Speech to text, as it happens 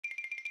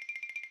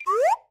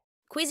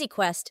Quizzy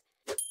Quest.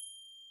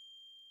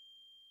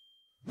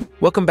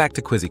 Welcome back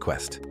to Quizzy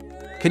Quest.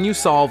 Can you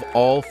solve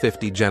all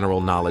 50 general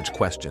knowledge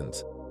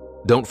questions?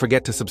 Don't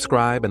forget to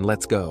subscribe and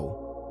let's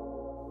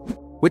go.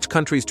 Which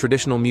country's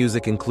traditional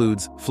music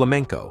includes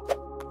flamenco?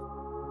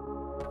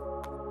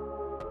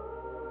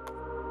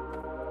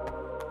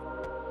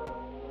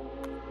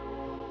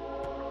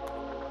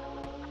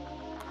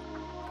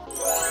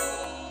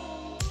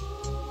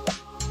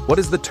 What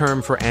is the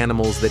term for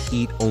animals that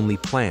eat only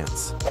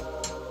plants?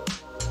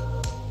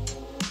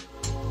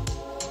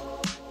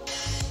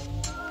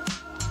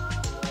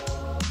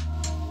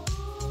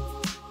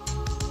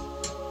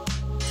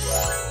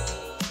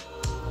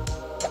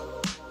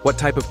 What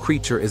type of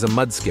creature is a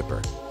mud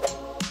skipper?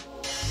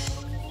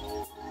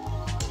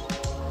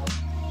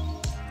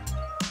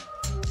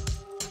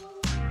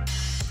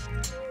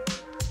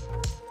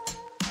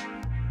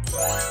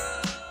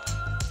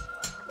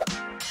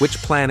 Which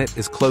planet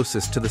is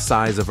closest to the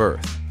size of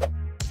Earth?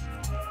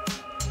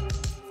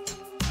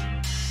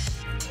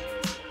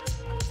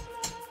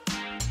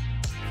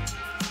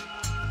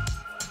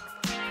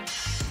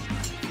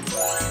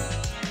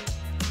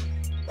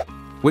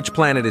 Which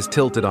planet is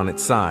tilted on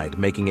its side,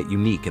 making it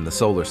unique in the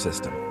solar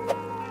system?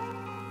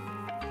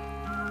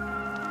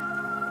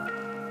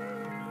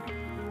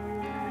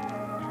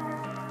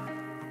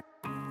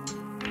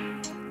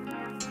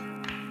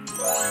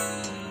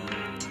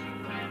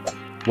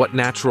 What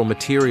natural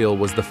material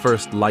was the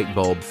first light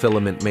bulb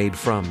filament made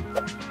from?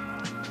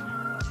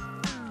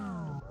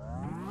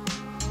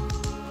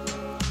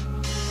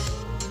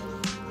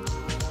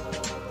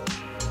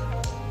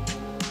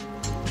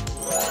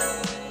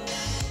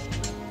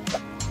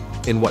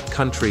 In what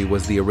country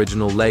was the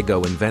original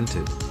Lego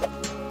invented?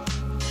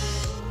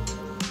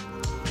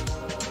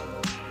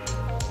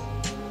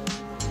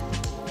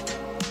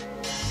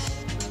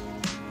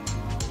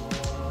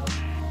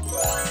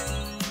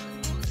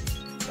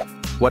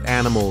 What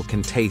animal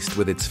can taste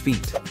with its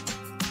feet?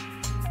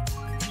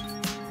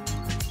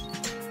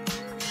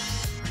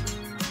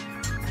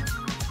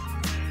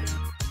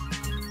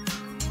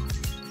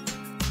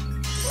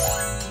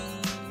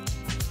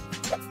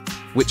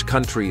 Which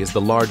country is the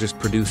largest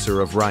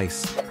producer of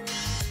rice?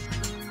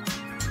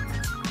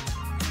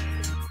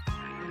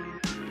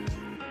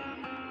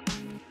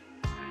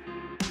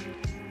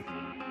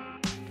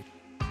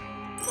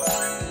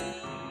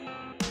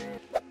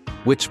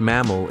 Which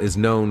mammal is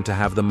known to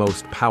have the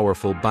most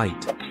powerful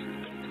bite?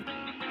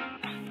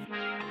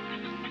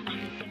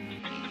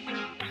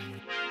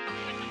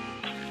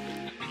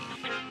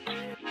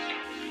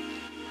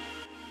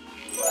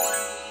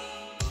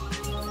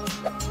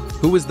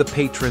 Who is the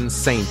patron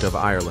saint of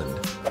Ireland?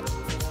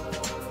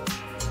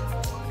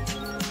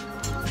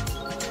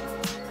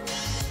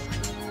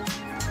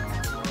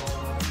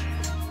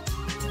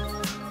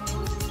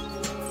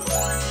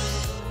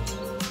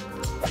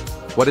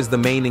 What is the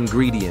main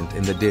ingredient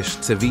in the dish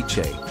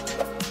ceviche?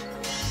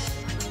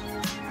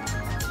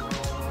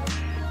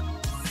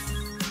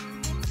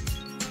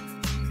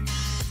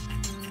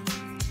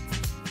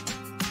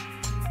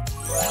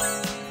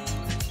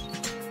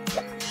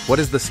 What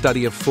is the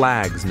study of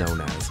flags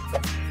known as?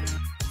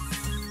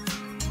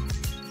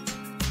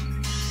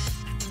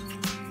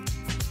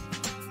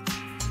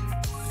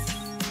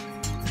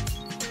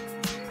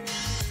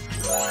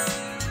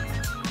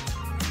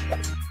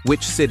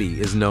 Which city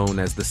is known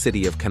as the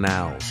City of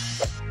Canals?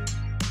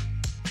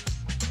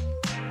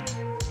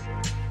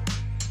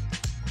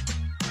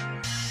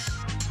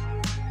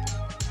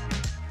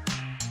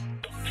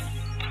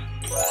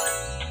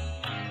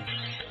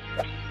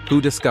 Who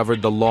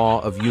discovered the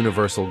law of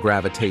universal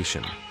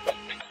gravitation?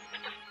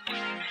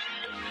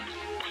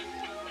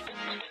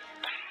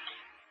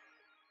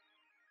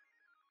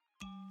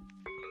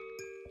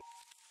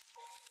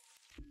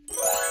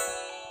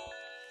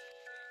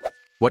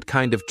 What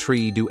kind of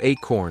tree do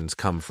acorns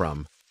come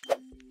from?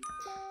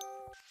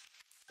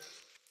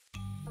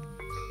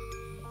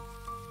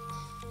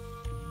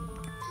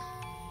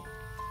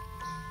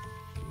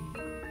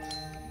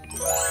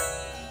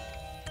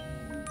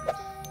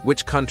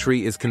 Which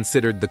country is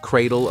considered the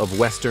cradle of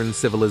Western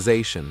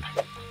civilization?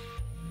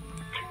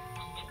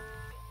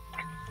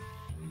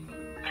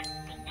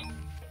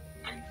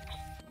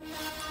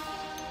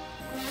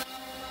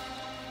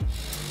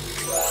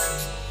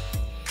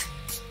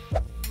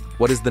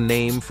 What is the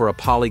name for a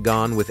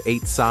polygon with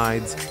 8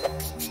 sides?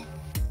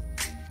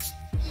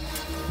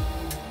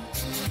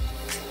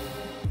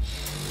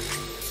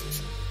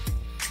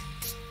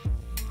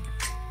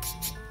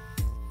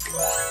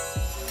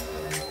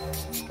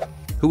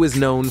 Who is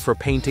known for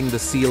painting the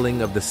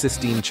ceiling of the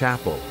Sistine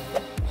Chapel?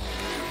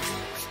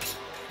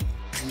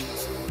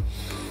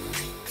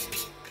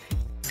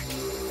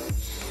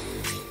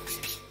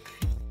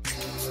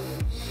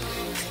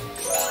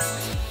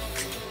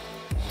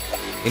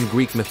 In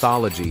Greek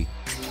mythology,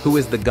 who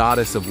is the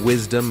goddess of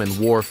wisdom and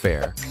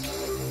warfare?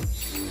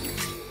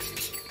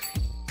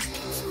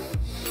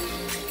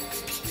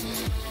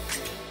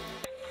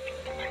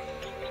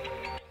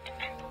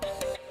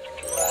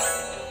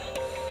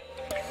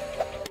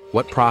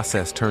 What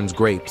process turns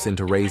grapes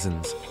into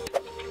raisins?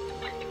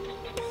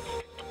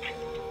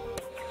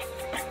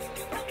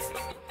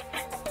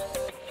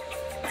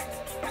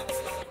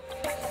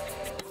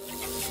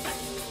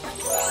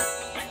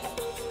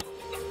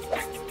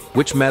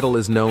 Which metal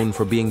is known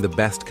for being the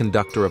best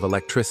conductor of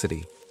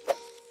electricity?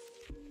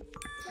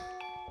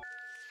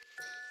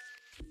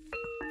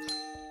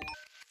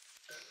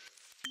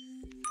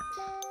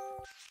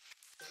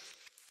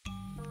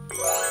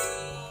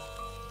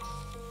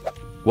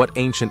 What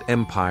ancient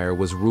empire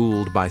was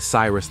ruled by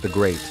Cyrus the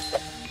Great?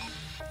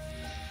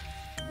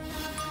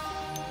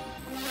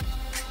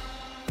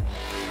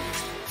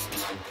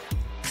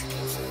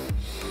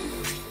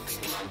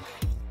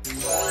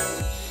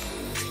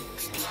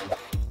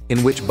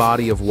 In which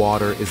body of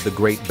water is the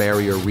Great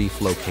Barrier Reef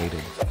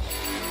located?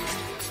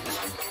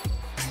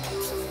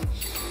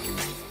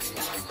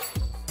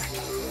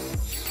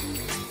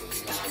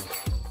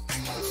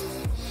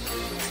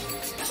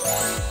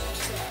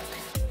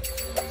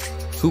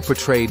 Who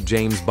portrayed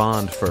James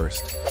Bond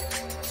first?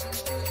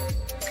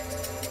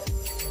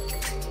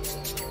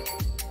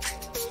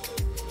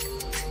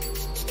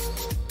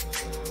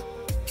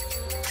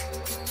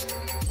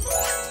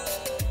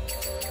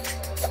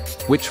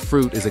 Which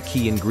fruit is a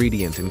key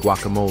ingredient in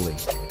guacamole?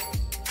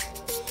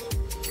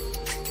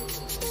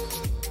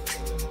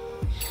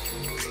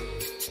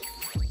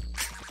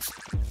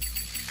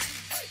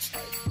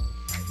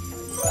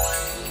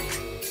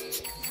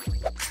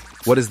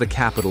 What is the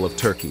capital of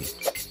Turkey?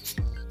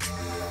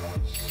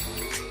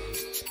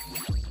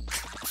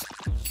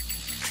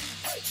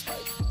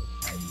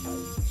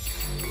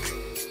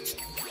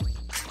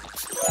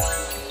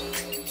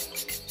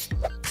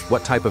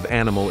 What type of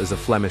animal is a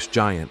Flemish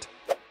giant?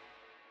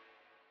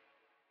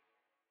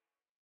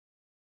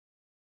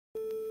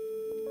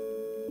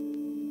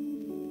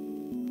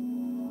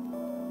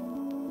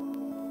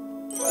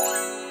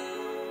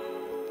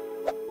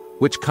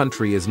 Which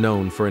country is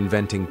known for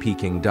inventing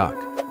Peking duck?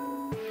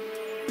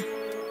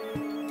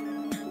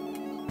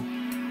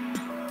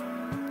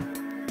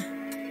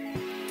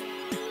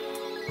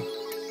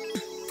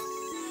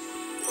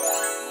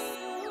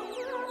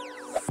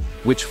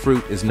 Which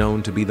fruit is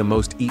known to be the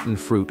most eaten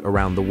fruit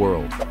around the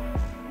world?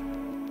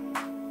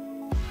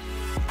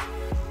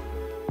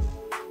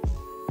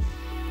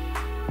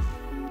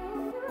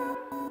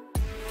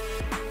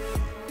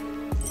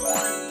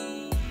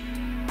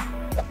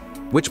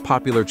 Which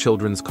popular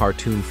children's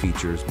cartoon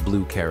features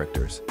blue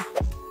characters?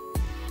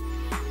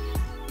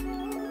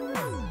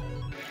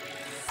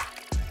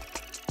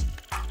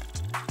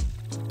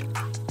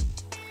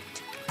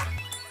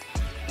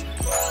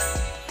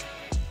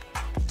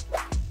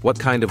 What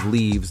kind of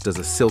leaves does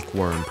a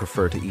silkworm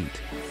prefer to eat?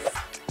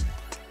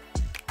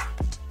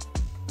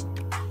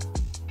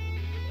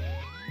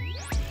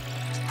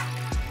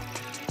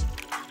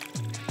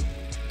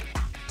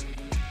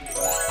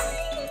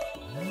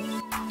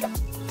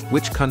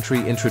 Which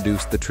country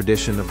introduced the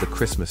tradition of the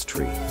Christmas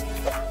tree?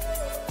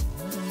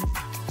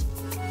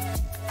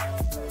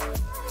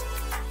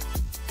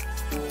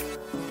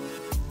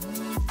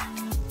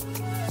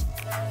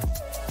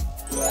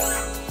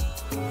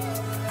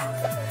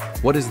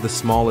 What is the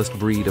smallest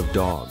breed of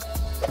dog?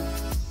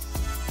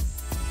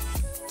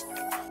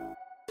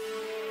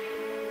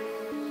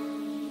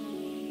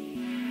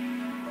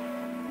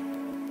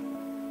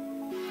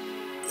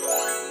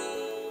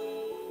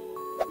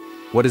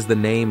 What is the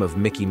name of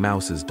Mickey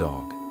Mouse's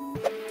dog?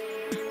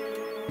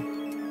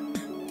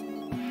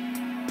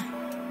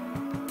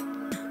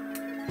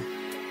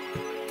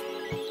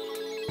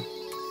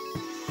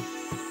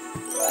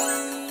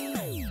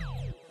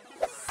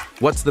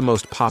 What's the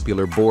most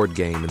popular board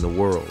game in the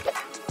world?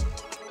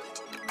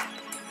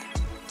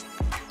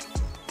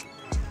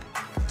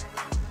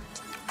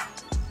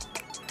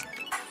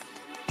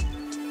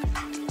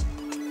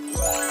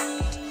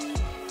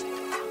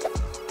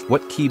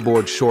 What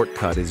keyboard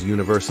shortcut is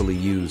universally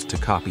used to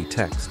copy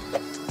text?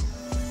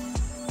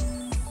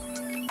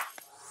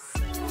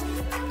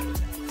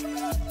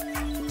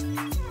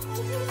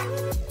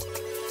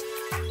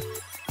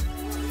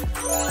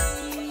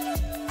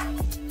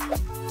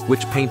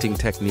 Which painting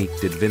technique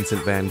did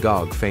Vincent van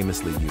Gogh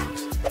famously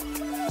use?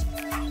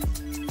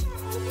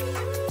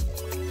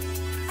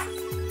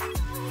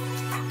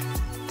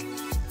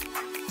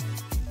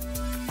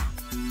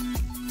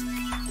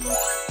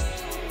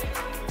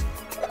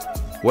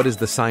 What is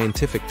the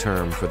scientific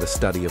term for the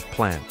study of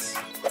plants?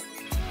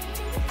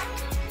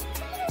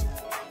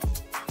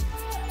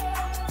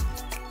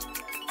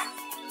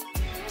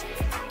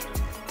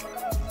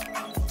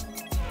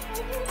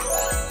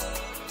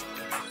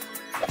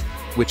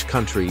 Which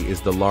country is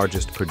the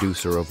largest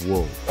producer of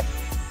wool?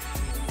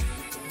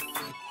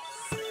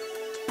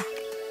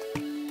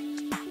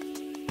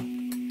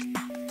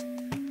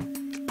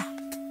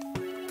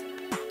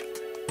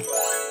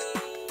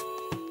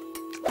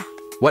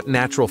 What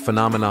natural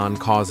phenomenon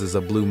causes a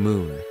blue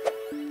moon?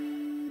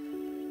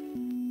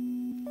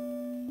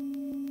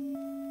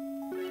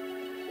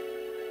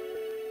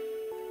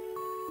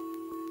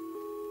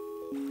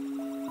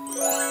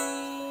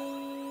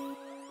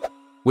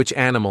 Which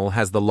animal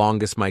has the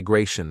longest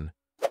migration?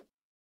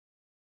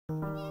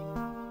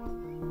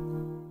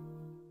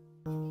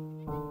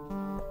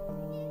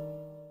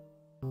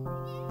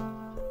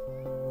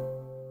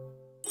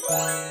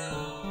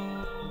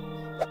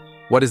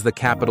 What is the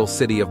capital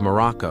city of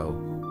Morocco?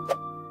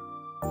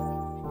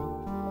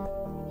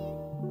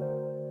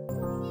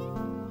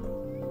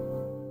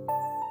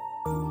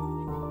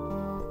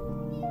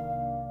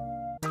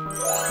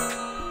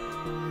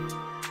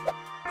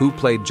 Who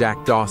played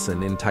Jack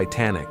Dawson in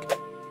Titanic?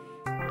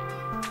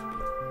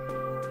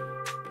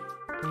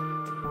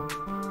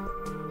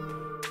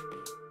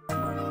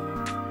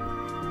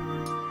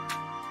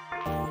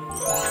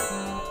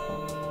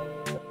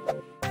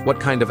 What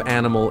kind of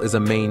animal is a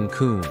Maine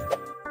Coon?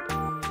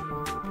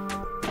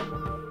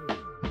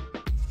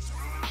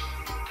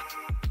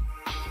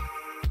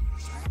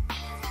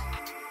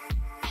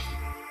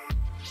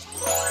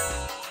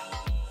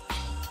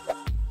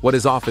 What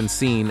is often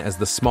seen as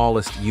the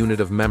smallest unit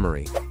of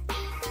memory?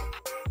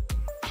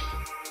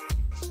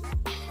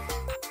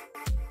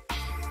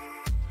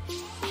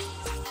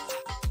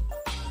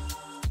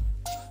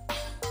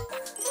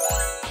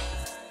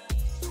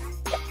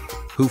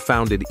 Who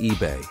founded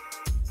eBay?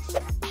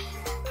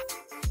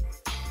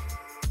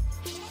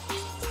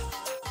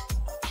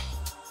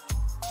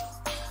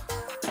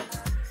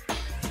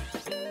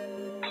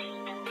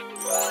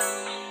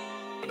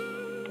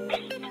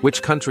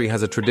 Which country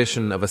has a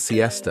tradition of a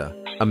siesta,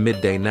 a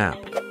midday nap?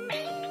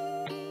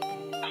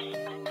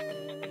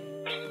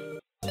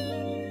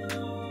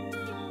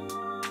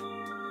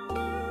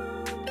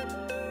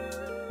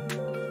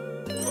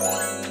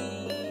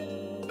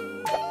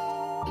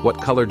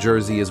 What color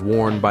jersey is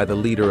worn by the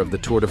leader of the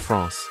Tour de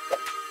France?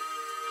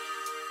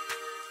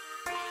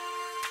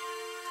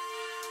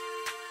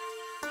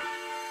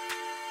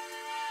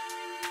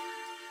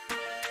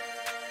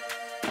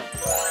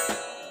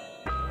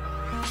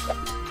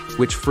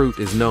 Which fruit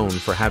is known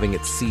for having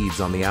its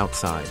seeds on the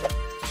outside?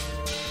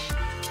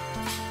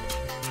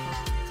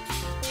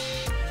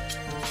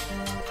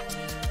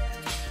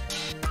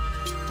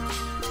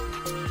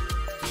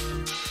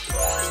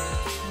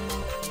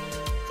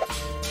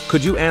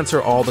 Could you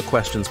answer all the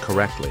questions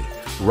correctly?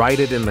 Write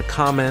it in the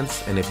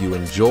comments, and if you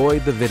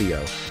enjoyed the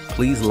video,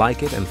 please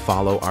like it and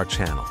follow our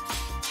channel.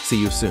 See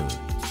you soon.